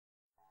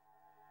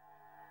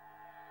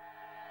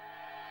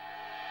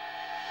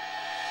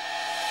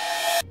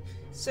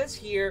says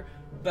here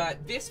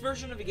that this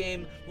version of the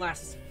game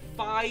lasts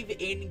 5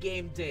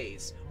 in-game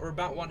days, or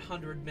about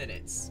 100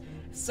 minutes.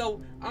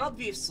 So,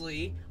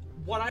 obviously,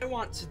 what I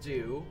want to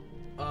do,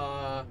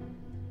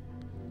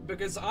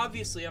 because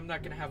obviously I'm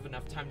not going to have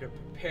enough time to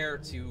prepare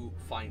to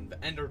find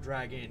the Ender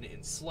Dragon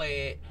and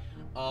slay it,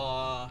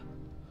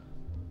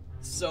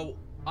 so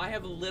I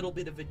have a little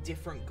bit of a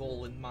different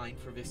goal in mind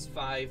for this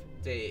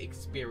 5-day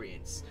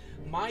experience.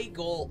 My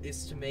goal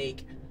is to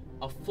make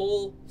a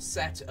full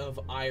set of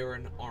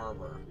iron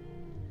armor,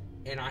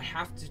 and I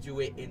have to do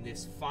it in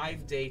this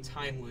 5-day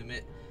time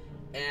limit,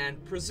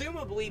 and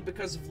presumably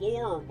because of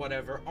lore or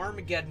whatever,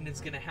 Armageddon is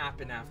gonna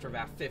happen after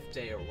that 5th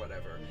day or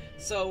whatever.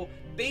 So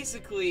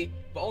basically,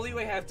 the only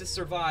way I have to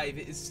survive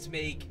is to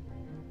make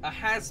a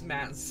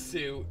hazmat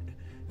suit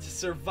to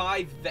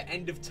survive the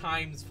end of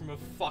times from a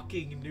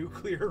fucking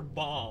nuclear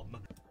bomb.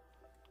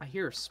 I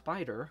hear a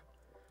spider.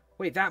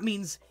 Wait, that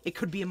means it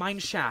could be a mine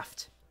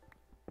shaft.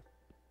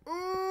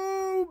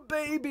 Ooh,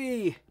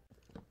 baby!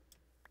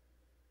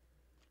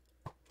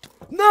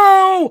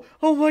 No!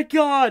 Oh my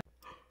god!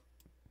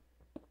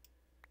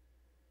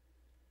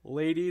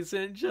 Ladies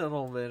and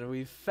gentlemen,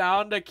 we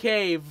found a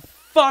cave.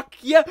 Fuck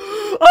yeah!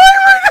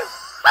 Iron!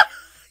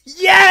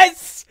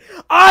 Yes!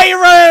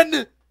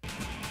 Iron!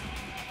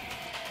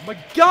 Oh my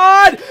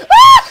god!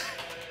 Ah!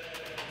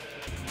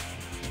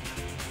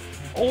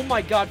 Oh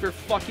my god, they're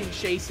fucking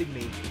chasing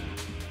me.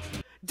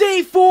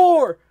 Day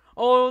 4!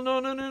 Oh no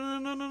no no no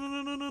no no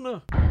no no no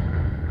no.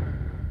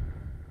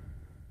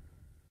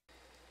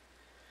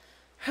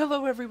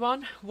 Hello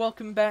everyone,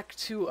 welcome back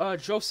to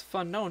Joseph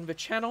Unknown, the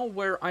channel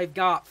where I've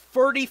got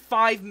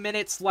 35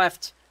 minutes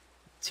left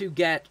to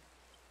get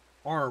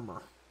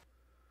armor.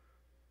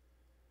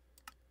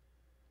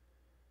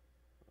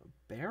 A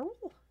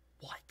barrel?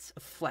 What? A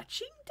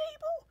fletching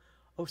table?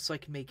 Oh, so I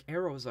can make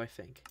arrows, I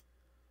think.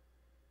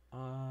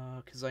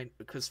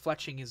 Cause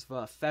fletching is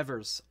the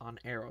feathers on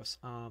arrows.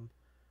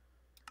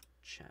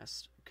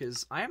 Chest.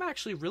 Cause I am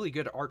actually really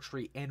good at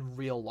archery in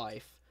real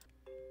life.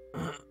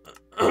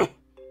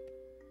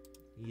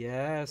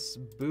 Yes,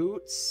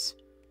 boots.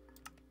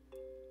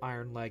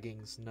 Iron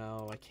leggings.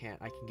 No, I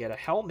can't. I can get a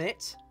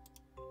helmet.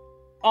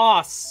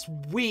 Aw,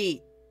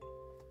 sweet.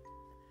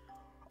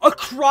 A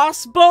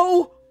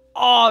crossbow?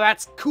 Oh,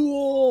 that's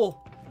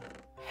cool.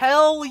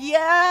 Hell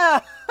yeah.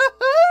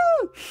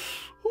 Oh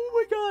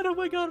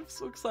my god, I'm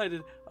so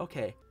excited.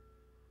 Okay.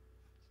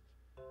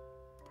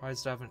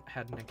 Surprised I haven't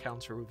had an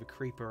encounter with a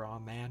creeper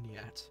on man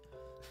yet.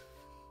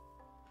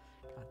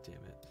 God damn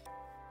it.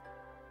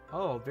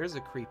 Oh, there's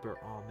a creeper.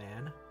 Oh,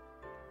 man.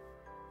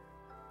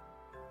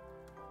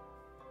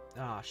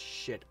 Ah,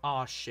 shit.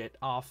 Ah, shit.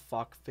 Ah,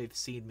 fuck. They've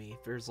seen me.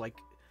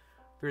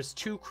 There's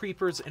 2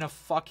 creepers and a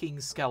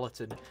fucking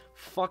skeleton.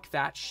 Fuck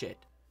that shit.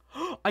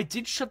 I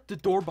did shut the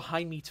door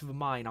behind me to the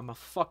mine. I'm a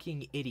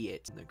fucking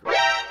idiot.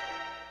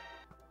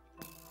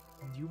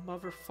 You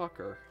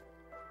motherfucker.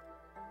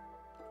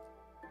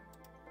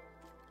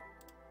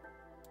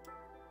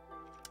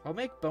 I'll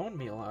make bone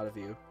meal out of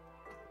you.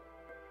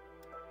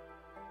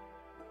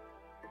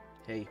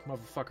 Hey,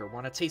 motherfucker,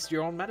 wanna taste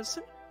your own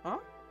medicine? Huh?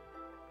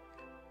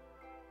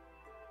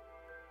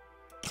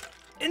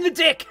 In the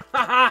dick!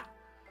 Haha!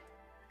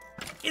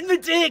 In the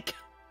dick!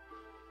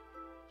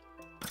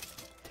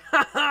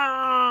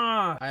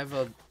 Haha!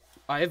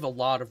 I have a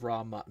lot of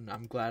raw mutton.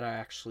 I'm glad I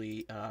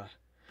actually,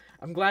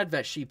 I'm glad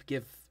that sheep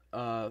give,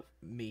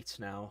 meat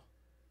now.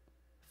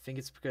 I think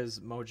it's because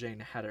Mojang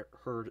had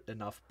heard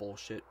enough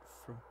bullshit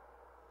from...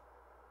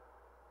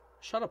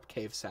 Shut up,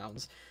 cave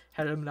sounds.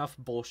 Had enough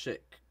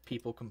bullshit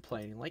people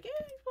complaining, like,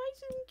 why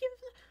didn't you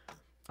give...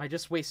 I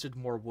just wasted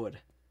more wood.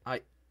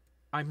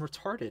 I'm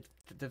retarded.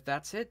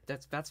 That's it.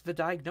 That's the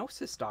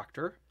diagnosis,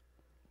 doctor.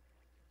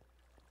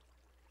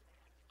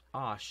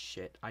 Ah,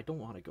 shit. I don't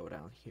want to go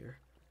down here.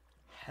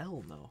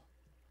 Hell no.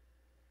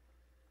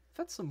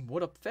 That's some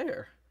wood up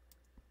there.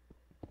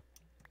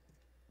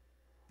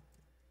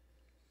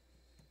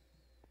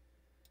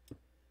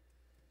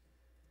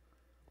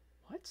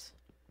 What?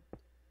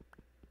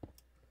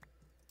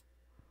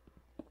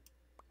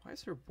 Why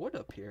is there wood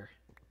up here?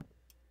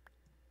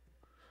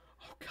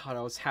 Oh god,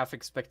 I was half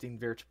expecting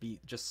there to be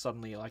just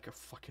suddenly like a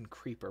fucking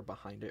creeper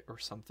behind it or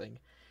something.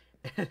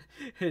 And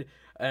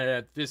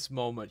at this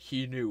moment,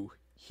 he knew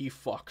he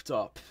fucked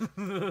up.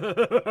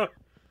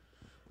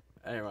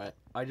 Anyway,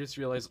 I just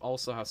realized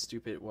also how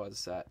stupid it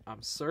was that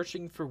I'm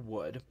searching for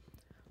wood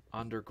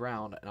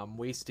underground and I'm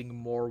wasting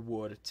more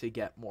wood to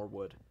get more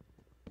wood.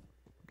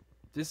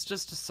 This is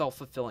just a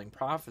self-fulfilling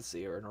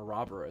prophecy or an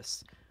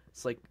Ouroboros.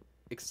 It's like,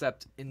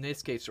 except in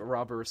this case,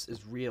 Ouroboros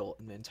is real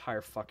and the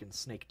entire fucking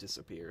snake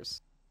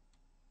disappears.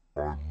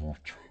 I'm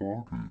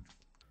retarded.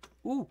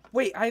 Ooh,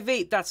 wait, I have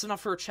 8. That's enough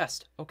for a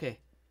chest. Okay,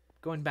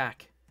 going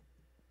back.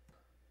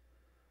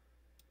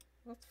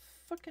 What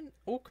fucking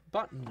oak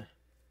button?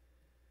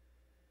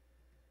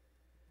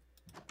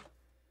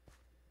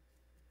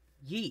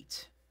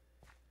 Yeet.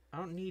 I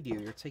don't need you.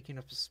 You're taking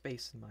up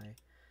space in my...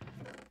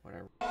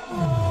 whatever.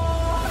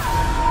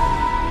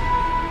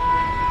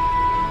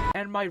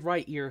 And my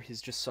right ear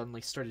has just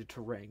suddenly started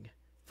to ring.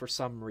 for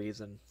some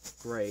reason.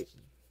 Great.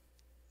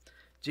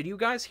 Did you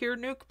guys hear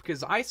Nuke?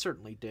 Because I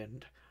certainly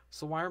didn't.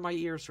 So why are my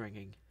ears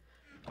ringing?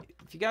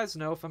 If you guys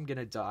know if I'm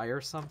gonna die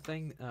or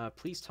something,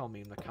 please tell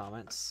me in the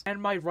comments.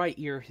 And my right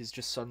ear has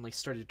just suddenly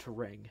started to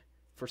ring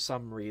for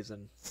some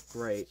reason.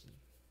 Great.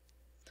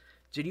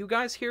 Did you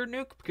guys hear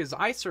Nuke? Because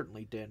I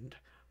certainly didn't.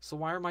 So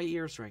why are my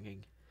ears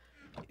ringing?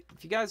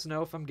 If you guys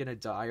know if I'm gonna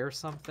die or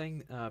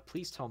something,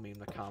 please tell me in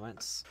the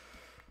comments.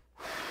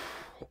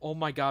 Oh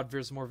my god,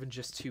 there's more than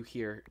just two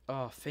here.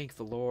 Oh, thank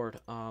the Lord.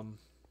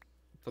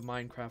 The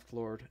Minecraft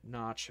Lord,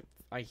 Notch.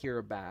 I hear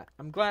a bat.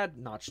 I'm glad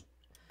Notch,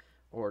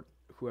 or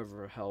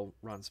whoever the hell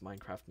runs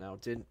Minecraft now,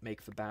 didn't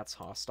make the bats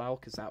hostile,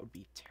 because that would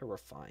be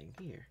terrifying.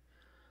 Here.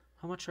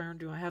 How much iron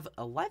do I have?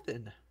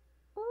 11!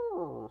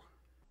 Ooh.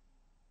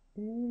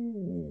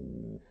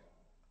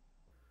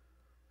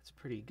 That's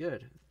pretty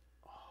good.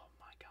 Oh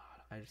my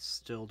god, I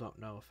still don't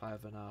know if I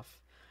have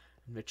enough.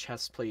 And the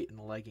chest plate and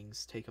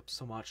leggings take up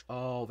so much.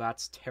 Oh,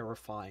 that's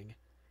terrifying.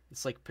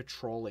 It's like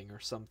patrolling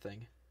or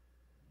something.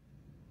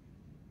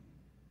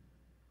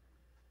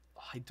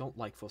 Oh, I don't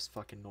like those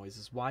fucking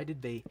noises. Why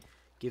did they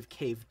give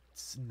caves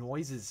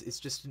noises? It's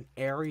just an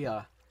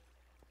area.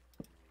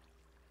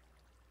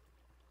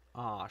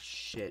 Aw,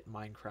 shit,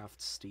 Minecraft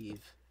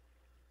Steve.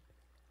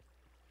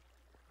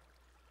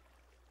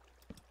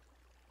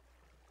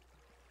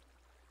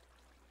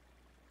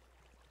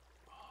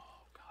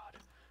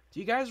 Do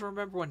you guys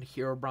remember when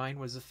Herobrine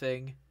was a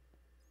thing?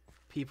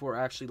 People were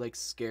actually, like,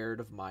 scared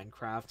of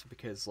Minecraft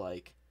because,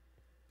 like,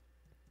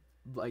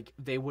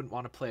 they wouldn't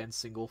want to play in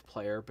single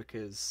player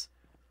because,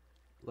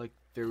 like,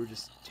 they were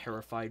just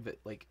terrified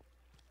that, like,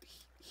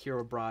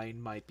 Herobrine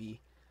might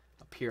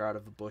appear out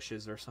of the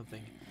bushes or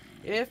something.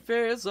 If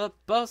there's a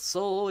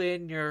bustle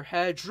in your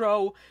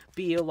hedgerow,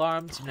 be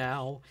alarmed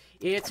now.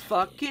 It's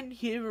fucking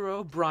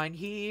Herobrine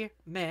here,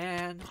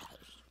 man.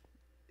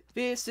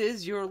 This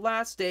is your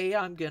last day,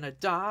 I'm gonna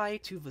die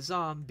to the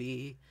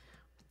zombie.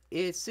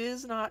 This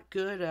is not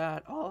good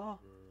at all.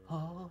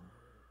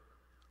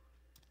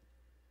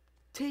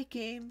 Take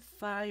aim,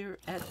 fire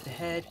at the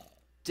head.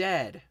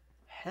 Dead.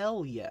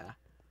 Hell yeah.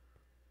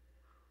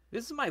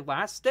 This is my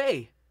last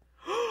day.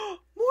 More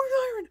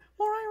iron!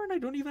 More iron! I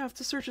don't even have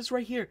to search, it's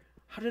right here.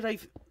 How did I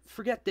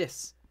forget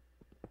this?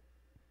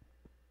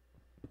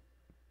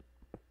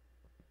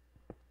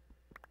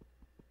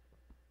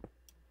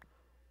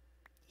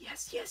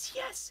 Yes, yes,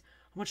 yes!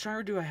 How much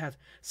iron do I have?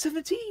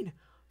 17!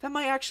 That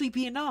might actually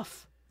be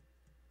enough.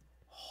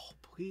 Oh,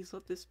 please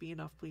let this be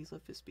enough. Please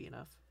let this be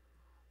enough.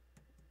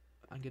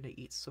 I'm gonna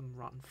eat some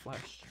rotten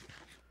flesh.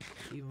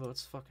 Even though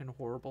it's fucking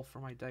horrible for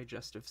my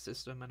digestive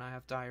system and I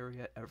have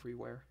diarrhea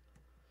everywhere.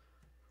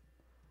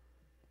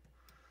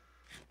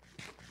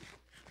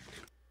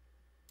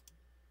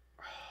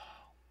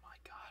 Oh my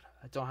god.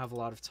 I don't have a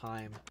lot of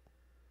time.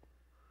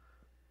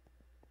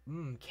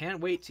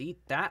 Can't wait to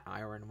eat that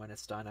iron when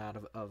it's done out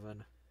of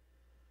oven.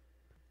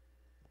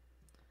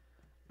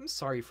 I'm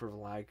sorry for the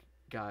lag,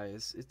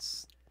 guys.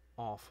 It's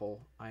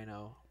awful, I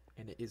know.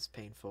 And it is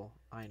painful,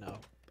 I know.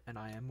 And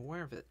I am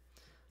aware of it.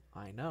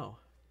 I know.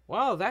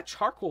 Wow, that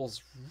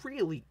charcoal's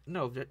really...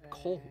 No, that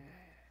coal...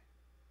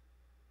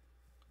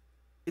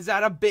 Is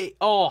that a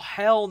Oh,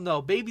 hell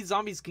no. Baby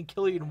zombies can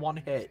kill you in one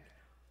hit.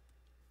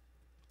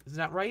 Isn't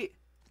that right?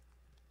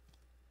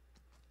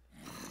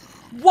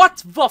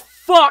 What the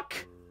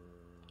fuck?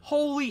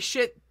 Holy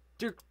shit,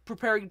 they're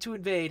preparing to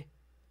invade.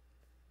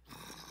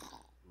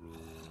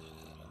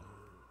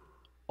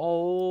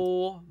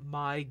 Oh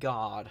my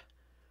god.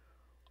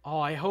 Oh,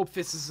 I hope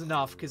this is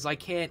enough, because I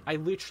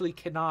literally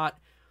cannot.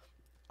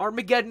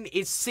 Armageddon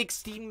is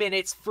 16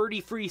 minutes,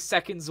 33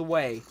 seconds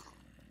away.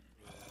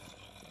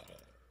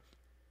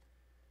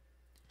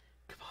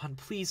 Come on,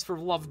 please, for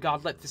the love of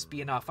God, let this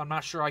be enough. I'm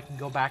not sure I can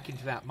go back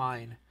into that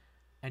mine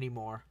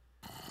anymore.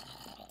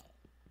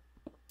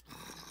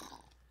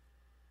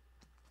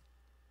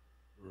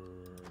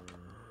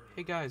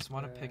 Hey guys,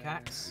 want a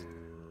pickaxe?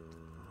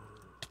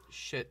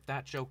 Shit,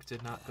 that joke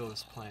did not go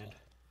as planned.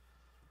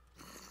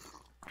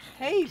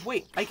 Hey,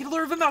 wait, I can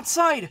lure them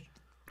outside!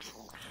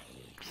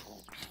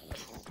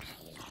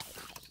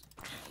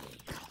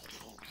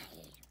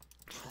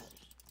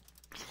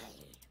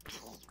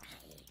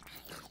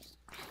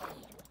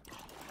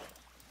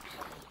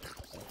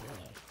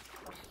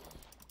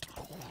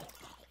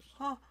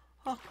 Huh.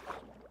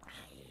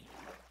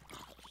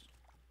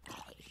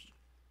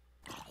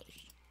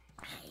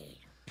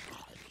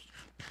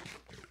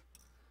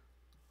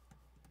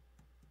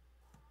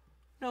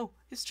 No,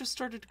 it's just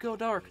started to go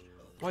dark.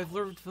 Oh, I've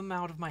lured them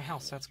out of my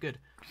house. That's good.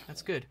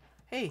 That's good.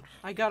 Hey,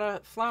 I got a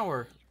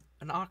flower.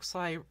 An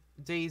oxeye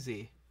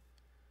daisy.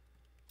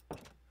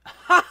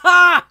 Ha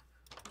ha!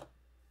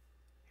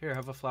 Here,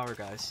 have a flower,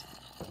 guys.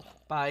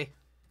 Bye.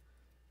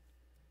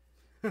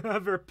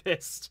 They're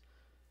pissed.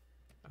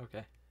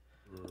 Okay.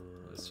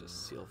 Let's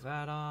just seal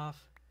that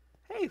off.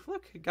 Hey,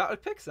 look, got a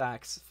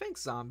pickaxe.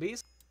 Thanks,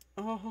 zombies.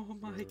 Oh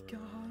my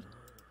god.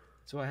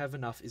 Do I have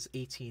enough? Is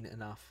 18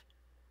 enough?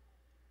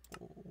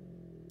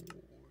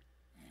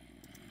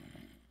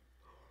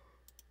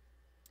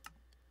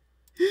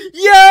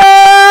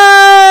 Yeah!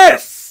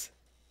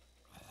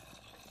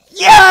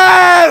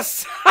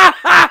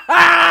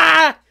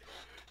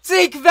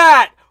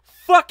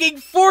 fucking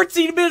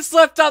 14 minutes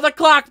left on the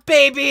clock,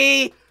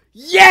 baby!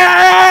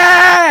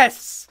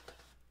 Yes!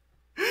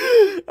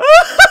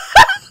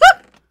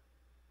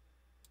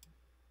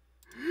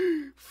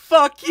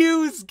 Fuck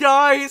yous,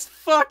 guys!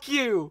 Fuck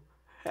you!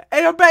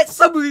 And I bet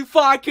some of you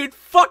thought I could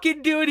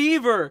fucking do it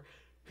either!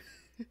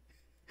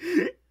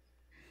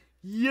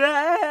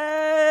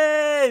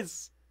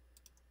 Yes!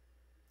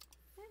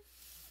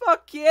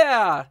 Fuck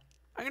yeah!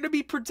 I'm gonna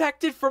be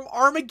protected from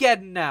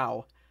Armageddon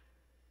now!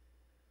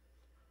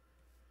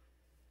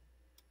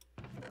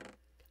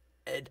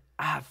 And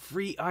I have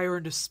free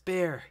iron to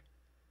spare.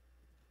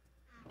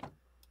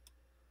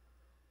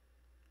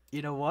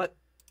 You know what?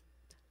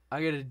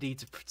 I'm gonna need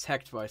to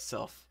protect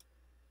myself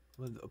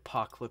when the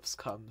apocalypse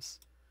comes.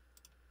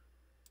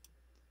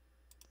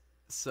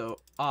 So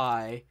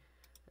I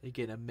am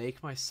gonna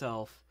make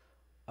myself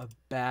a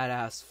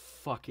badass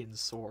fucking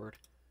sword.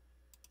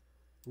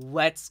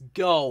 Let's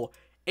go!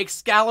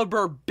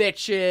 Excalibur,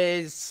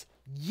 bitches!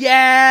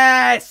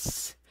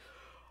 Yes!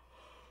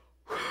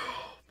 Oh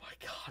my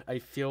god, I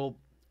feel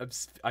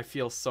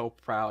so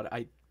proud.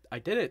 I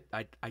did it.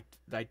 I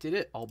did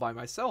it all by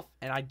myself,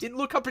 and I didn't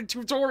look up a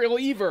tutorial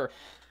either.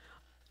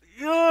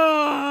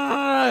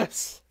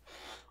 Yes!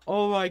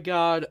 Oh my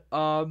god.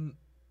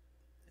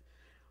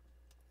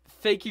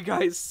 Thank you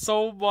guys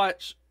so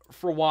much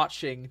for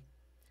watching.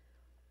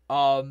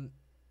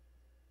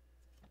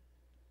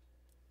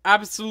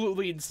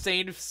 Absolutely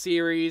insane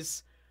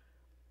series.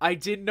 I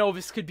didn't know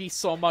this could be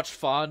so much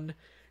fun.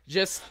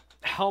 Just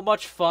how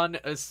much fun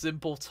a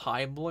simple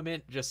time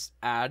limit just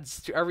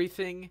adds to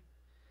everything.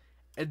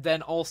 And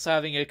then also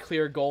having a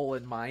clear goal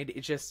in mind. It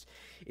just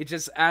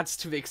adds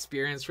to the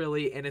experience,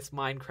 really. And it's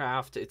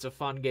Minecraft. It's a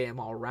fun game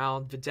all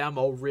around. The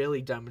demo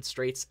really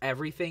demonstrates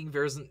everything.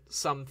 There isn't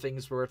some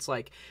things where it's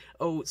like,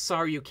 oh,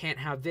 sorry, you can't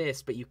have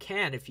this, but you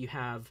can if you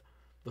have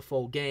the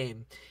full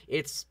game.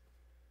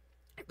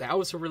 That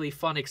was a really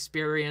fun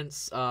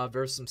experience.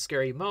 There's some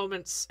scary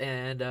moments,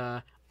 and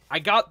I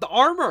got the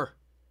armor.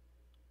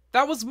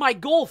 That was my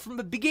goal from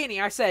the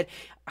beginning. I said,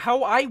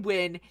 how I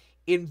win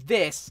in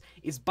this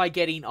is by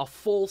getting a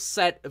full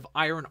set of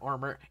iron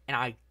armor, and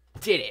I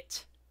did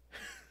it.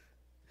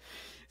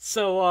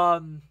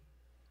 So,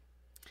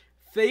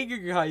 thank you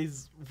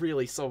guys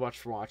really so much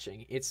for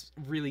watching. It's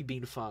really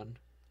been fun,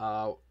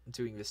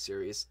 doing this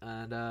series,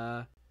 and,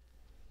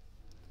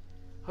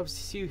 hope to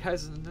see you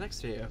guys in the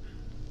next video.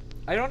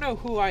 I don't know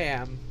who I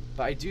am,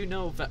 but I do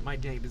know that my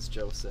name is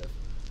Joseph.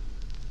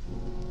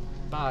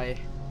 Bye.